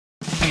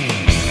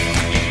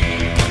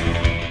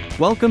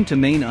Welcome to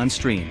Maine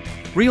Unstreamed.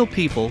 Real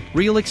people,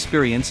 real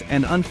experience,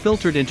 and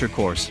unfiltered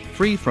intercourse,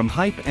 free from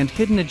hype and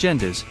hidden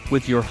agendas,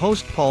 with your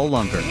host Paul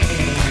Lunger.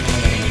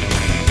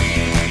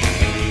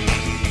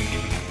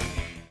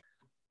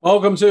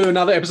 Welcome to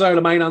another episode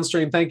of Maine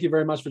Unstreamed. Thank you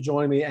very much for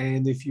joining me.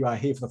 And if you are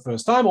here for the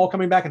first time or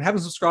coming back and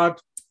haven't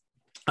subscribed,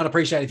 I'd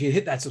appreciate if you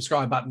hit that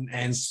subscribe button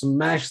and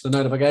smash the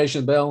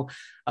notification bell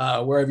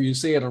wherever you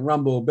see it on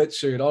Rumble,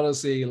 BitChute,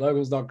 Odyssey,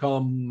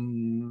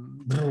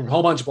 Locals.com, a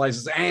whole bunch of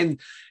places. And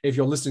if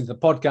you're listening to the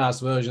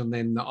podcast version,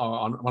 then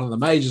on one of the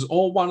majors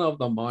or one of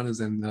the minors,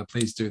 then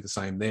please do the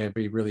same there.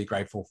 Be really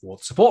grateful for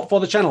support for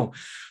the channel.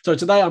 So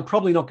today, I'm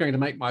probably not going to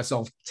make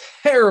myself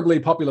terribly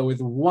popular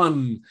with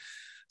one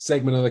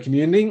segment of the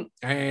community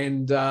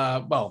and,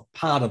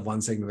 part of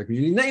one segment of the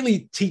community,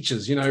 namely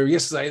teachers. You know,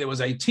 yesterday there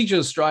was a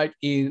teachers' strike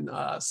in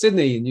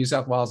Sydney, in New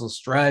South Wales,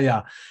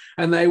 Australia,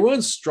 and they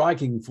weren't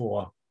striking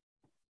for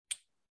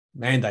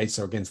mandates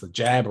or against the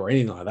jab or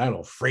anything like that,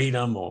 or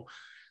freedom or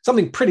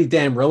something pretty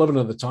damn relevant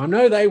at the time.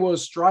 No, they were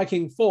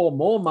striking for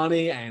more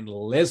money and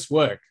less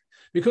work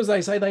because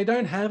they say they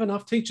don't have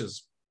enough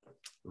teachers.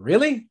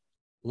 Really?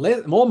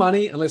 More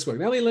money and less work.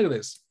 Now, look at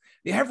this.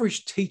 The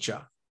average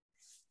teacher,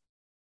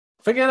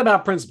 forget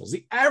about principals,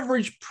 the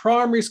average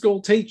primary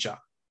school teacher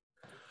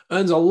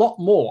earns a lot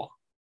more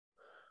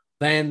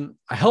than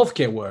a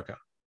healthcare worker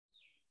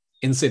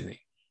in Sydney.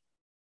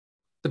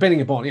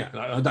 Depending upon,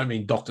 I don't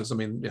mean doctors. I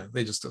mean,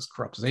 they're just as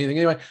corrupt as anything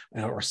anyway,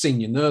 or a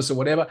senior nurse or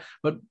whatever.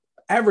 But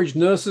average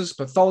nurses,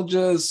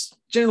 pathologists,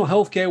 general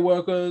healthcare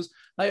workers,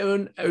 they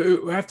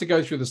have to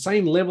go through the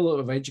same level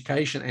of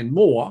education and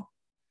more,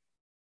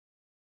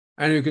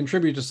 and who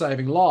contribute to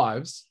saving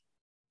lives,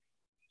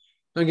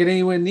 don't get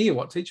anywhere near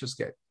what teachers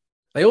get.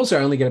 They also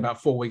only get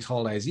about 4 weeks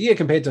holidays a year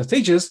compared to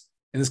teachers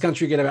in this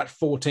country get about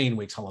 14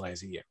 weeks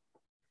holidays a year.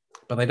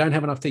 But they don't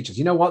have enough teachers.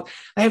 You know what?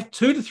 They have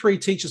 2 to 3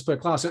 teachers per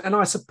class, and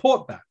I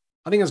support that.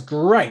 I think it's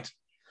great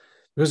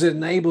because it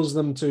enables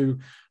them to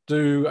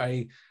do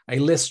a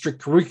less strict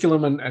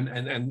curriculum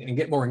and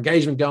get more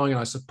engagement going.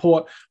 And I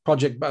support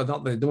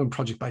not they're doing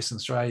project-based in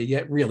Australia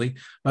yet, really,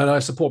 but I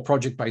support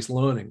project-based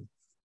learning.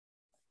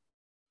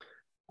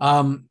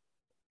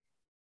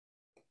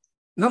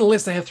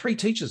 Nonetheless, they have 3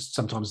 teachers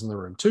sometimes in the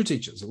room, 2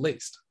 teachers at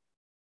least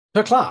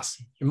per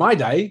class. In my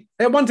day,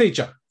 they had 1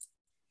 teacher.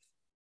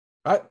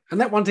 Right? And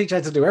that 1 teacher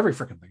had to do every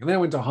freaking thing. And then I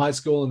went to high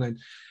school, and then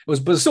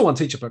but still 1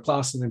 teacher per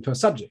class and then per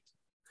subject.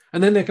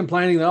 And then they're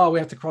complaining that, we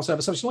have to cross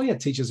over subjects. Well, you had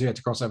teachers who had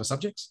to cross over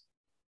subjects,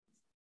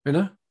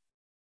 And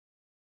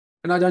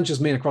I don't just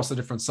mean across the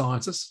different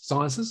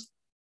sciences.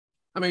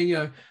 I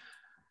mean,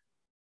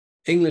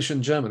 English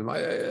and German.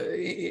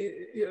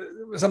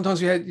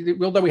 Sometimes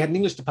although we had an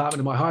English department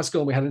in my high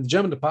school, and we had a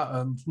German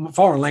department,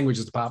 foreign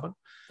languages department,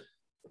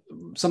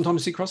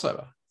 sometimes you see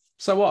crossover.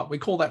 So what? We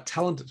call that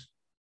talented.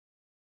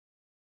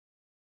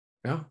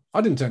 Yeah, I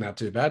didn't turn out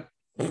too bad.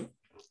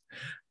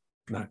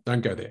 No,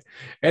 don't go there.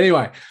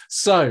 Anyway,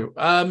 so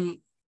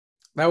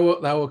they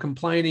were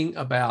complaining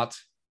about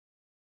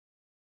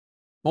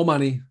more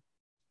money,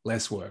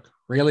 less work.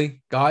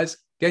 Really, guys,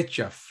 get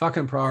your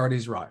fucking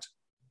priorities right.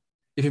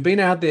 If you've been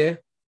out there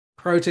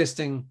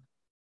protesting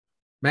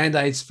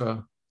mandates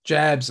for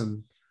jabs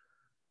and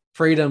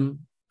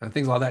freedom and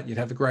things like that, you'd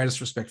have the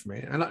greatest respect for me.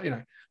 And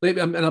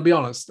and I'll be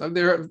honest.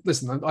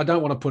 Listen, I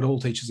don't want to put all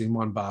teachers in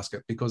one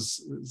basket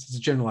because it's a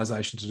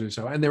generalization to do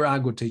so. And there are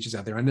good teachers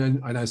out there. I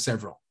know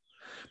several,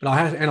 but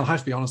I'll have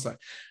to be honest though.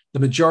 The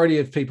majority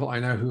of people I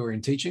know who are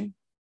in teaching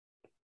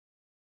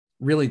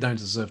really don't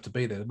deserve to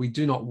be there. We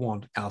do not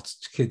want our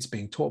kids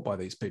being taught by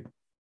these people.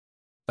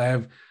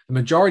 The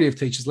majority of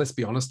teachers, let's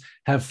be honest,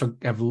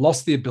 have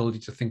lost the ability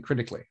to think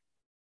critically.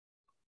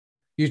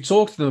 You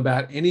talk to them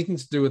about anything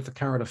to do with the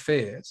current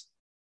affairs,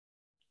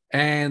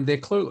 and they're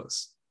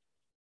clueless.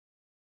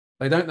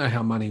 They don't know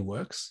how money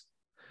works.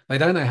 They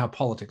don't know how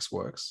politics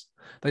works.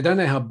 They don't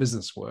know how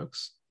business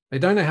works. They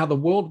don't know how the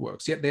world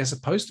works, yet they're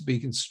supposed to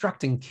be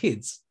instructing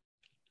kids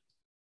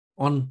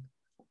they're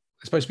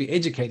supposed to be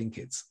educating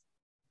kids,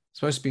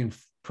 supposed to be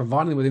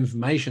providing them with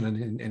information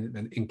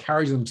and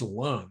encouraging them to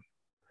learn.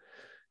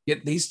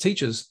 Yet these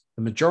teachers,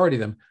 the majority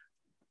of them,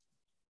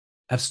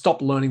 have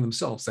stopped learning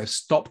themselves. They've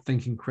stopped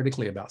thinking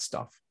critically about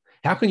stuff.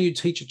 How can you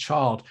teach a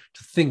child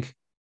to think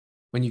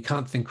when you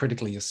can't think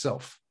critically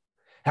yourself?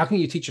 How can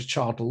you teach a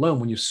child to learn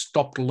when you've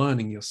stopped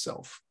learning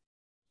yourself?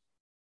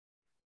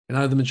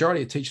 The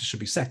majority of teachers should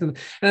be sacked.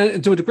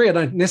 And to a degree, I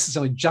don't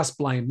necessarily just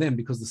blame them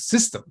because the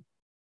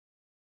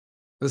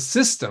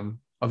system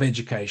of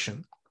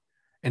education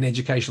and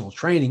educational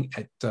training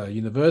at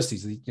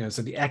universities,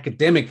 so the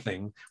academic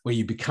thing where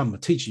you become a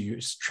teacher, you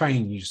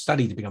train, you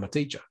study to become a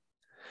teacher,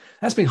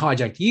 that's been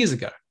hijacked years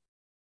ago.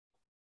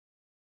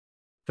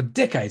 For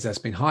decades, that's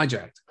been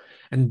hijacked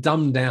and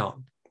dumbed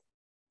down.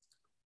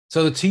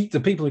 So the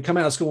people who come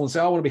out of school and say,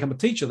 I want to become a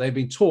teacher, they've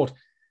been taught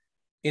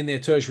in their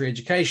tertiary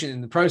education,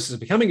 in the process of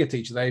becoming a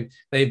teacher,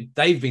 they've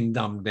been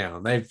dumbed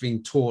down. They've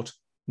been taught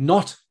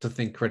not to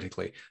think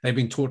critically. They've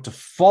been taught to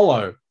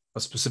follow a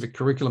specific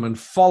curriculum and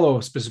follow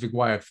a specific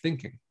way of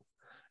thinking.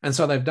 And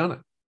so they've done it.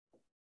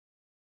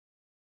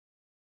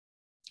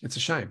 It's a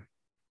shame.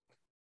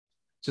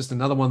 Just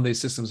another one of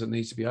these systems that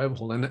needs to be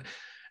overhauled. And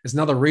it's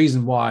another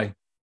reason why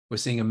we're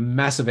seeing a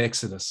massive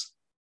exodus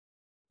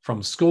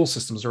from school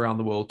systems around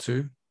the world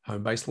to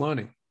home-based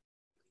learning.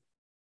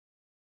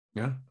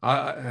 Yeah,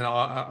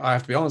 I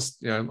have to be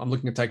honest. I'm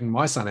looking at taking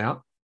my son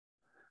out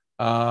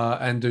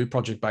and do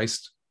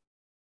project-based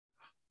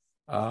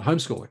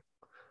homeschooling.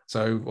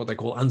 So what they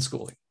call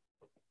unschooling,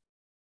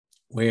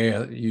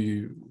 where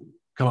you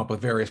come up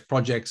with various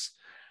projects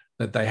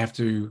that they have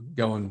to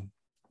go and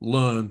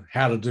learn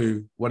how to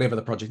do whatever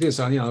the project is.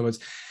 So in other words,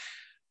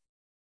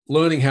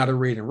 learning how to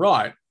read and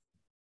write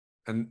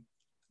and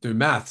do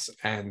maths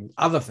and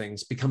other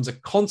things becomes a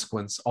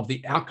consequence of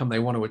the outcome they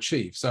want to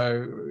achieve.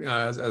 So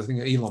I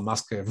think Elon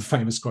Musk have a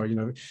famous quote,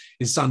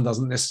 his son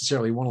doesn't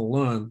necessarily want to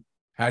learn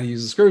how to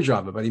use a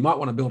screwdriver, but he might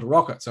want to build a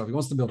rocket. So if he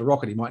wants to build a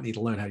rocket, he might need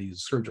to learn how to use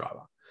a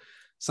screwdriver.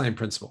 Same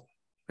principle.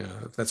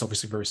 That's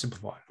obviously very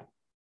simplified.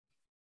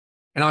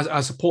 And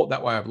I support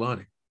that way of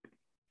learning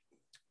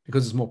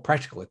because it's more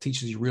practical. It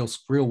teaches you real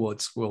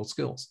world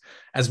skills,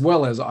 as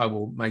well as I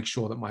will make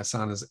sure that my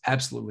son is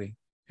absolutely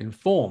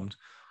informed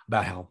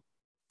about how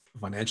the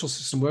financial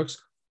system works.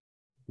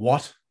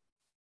 What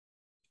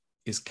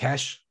is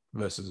cash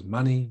versus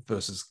money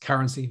versus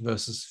currency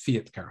versus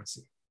fiat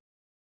currency?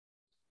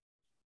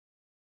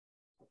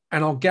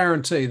 And I'll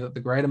guarantee that the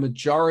greater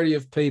majority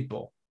of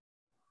people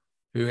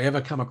who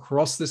ever come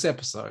across this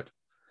episode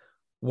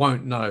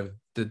won't know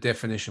the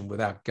definition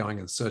without going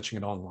and searching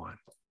it online.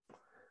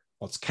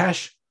 What's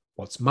cash?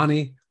 What's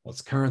money?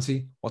 What's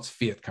currency? What's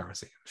fiat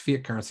currency?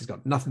 Fiat currency's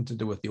got nothing to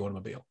do with the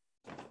automobile.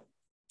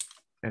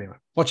 Anyway,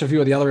 watch a few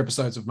of the other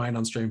episodes of Main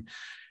Unstream.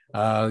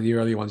 The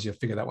earlier ones, you'll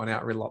figure that one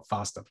out a lot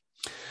faster.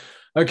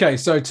 Okay,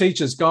 so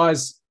teachers,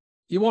 guys,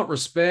 you want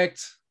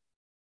respect.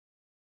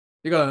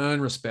 You got to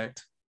earn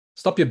respect.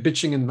 Stop your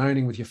bitching and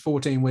moaning with your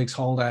 14 weeks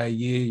holiday a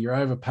year, your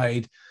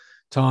overpaid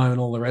time and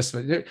all the rest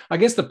of it. I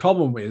guess the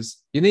problem is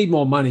you need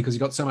more money because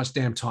you've got so much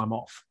damn time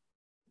off.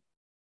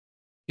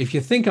 If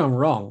you think I'm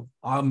wrong,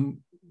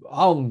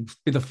 I'll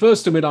be the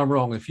first to admit I'm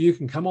wrong if you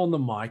can come on the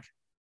mic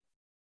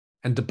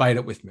and debate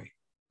it with me.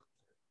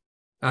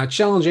 I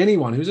challenge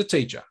anyone who's a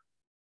teacher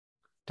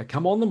to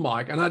come on the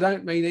mic, and I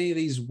don't mean any of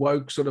these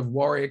woke sort of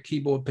warrior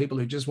keyboard people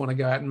who just want to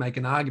go out and make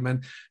an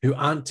argument who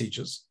aren't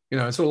teachers.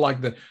 It's sort of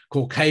like the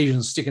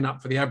Caucasians sticking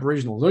up for the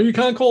Aboriginals. Oh, you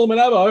can't call them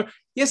an Abo.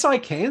 Yes, I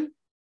can.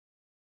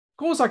 Of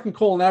course I can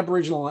call an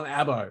Aboriginal an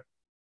Abo.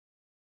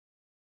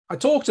 I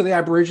talk to the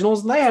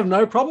Aboriginals and they have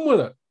no problem with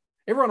it.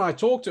 Everyone I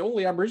talk to, all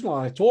the Aboriginal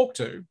I talk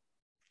to,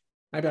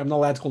 maybe I'm not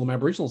allowed to call them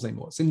Aboriginals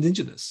anymore. It's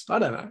Indigenous. I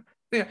don't know.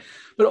 Yeah,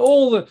 but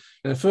all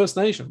the First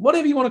Nation,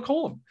 whatever you want to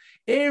call them,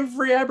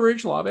 every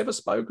Aboriginal I've ever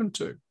spoken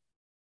to,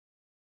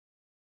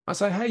 I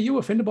say, hey, you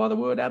offended by the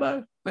word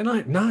Abo? They're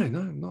like, no,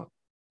 I'm not.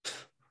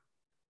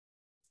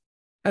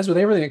 As with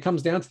everything, it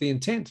comes down to the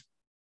intent.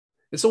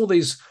 It's all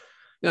these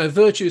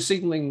virtue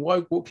signaling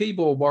woke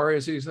keyboard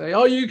warriors who say,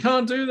 oh, you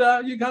can't do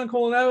that. You can't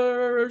call an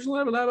Aboriginal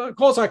Abo. Of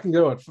course I can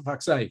do it, for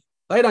fuck's sake.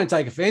 They don't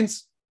take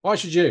offense. Why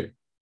should you?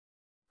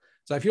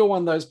 So if you're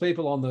one of those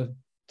people on the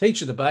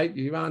teacher debate,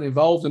 you aren't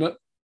involved in it,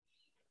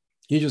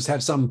 you just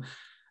have some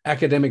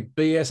academic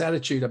BS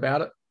attitude about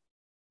it,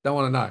 don't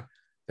want to know.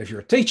 If you're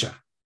a teacher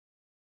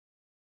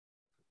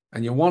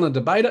and you want to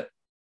debate it,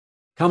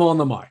 come on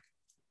the mic.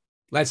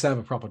 Let's have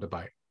a proper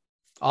debate.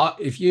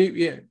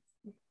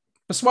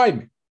 Persuade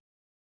me.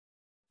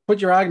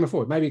 Put your argument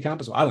forward. Maybe you can't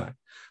persuade. I don't know.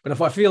 But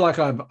if I feel like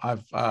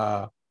I've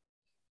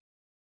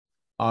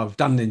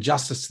done an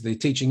injustice to the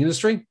teaching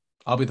industry,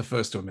 I'll be the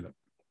first to admit it.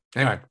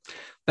 Anyway,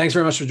 thanks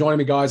very much for joining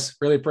me, guys.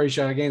 Really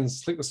appreciate it. Again,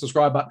 click the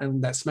subscribe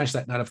button and smash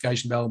that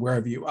notification bell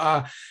wherever you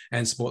are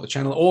and support the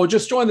channel, or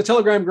just join the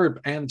Telegram group.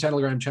 And the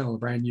Telegram channel is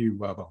brand new.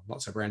 Well,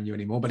 not so brand new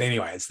anymore, but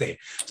anyway, it's there.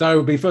 So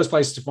it'll be first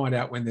place to find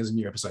out when there's a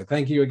new episode.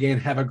 Thank you again.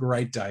 Have a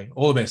great day.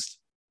 All the best.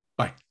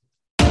 Bye.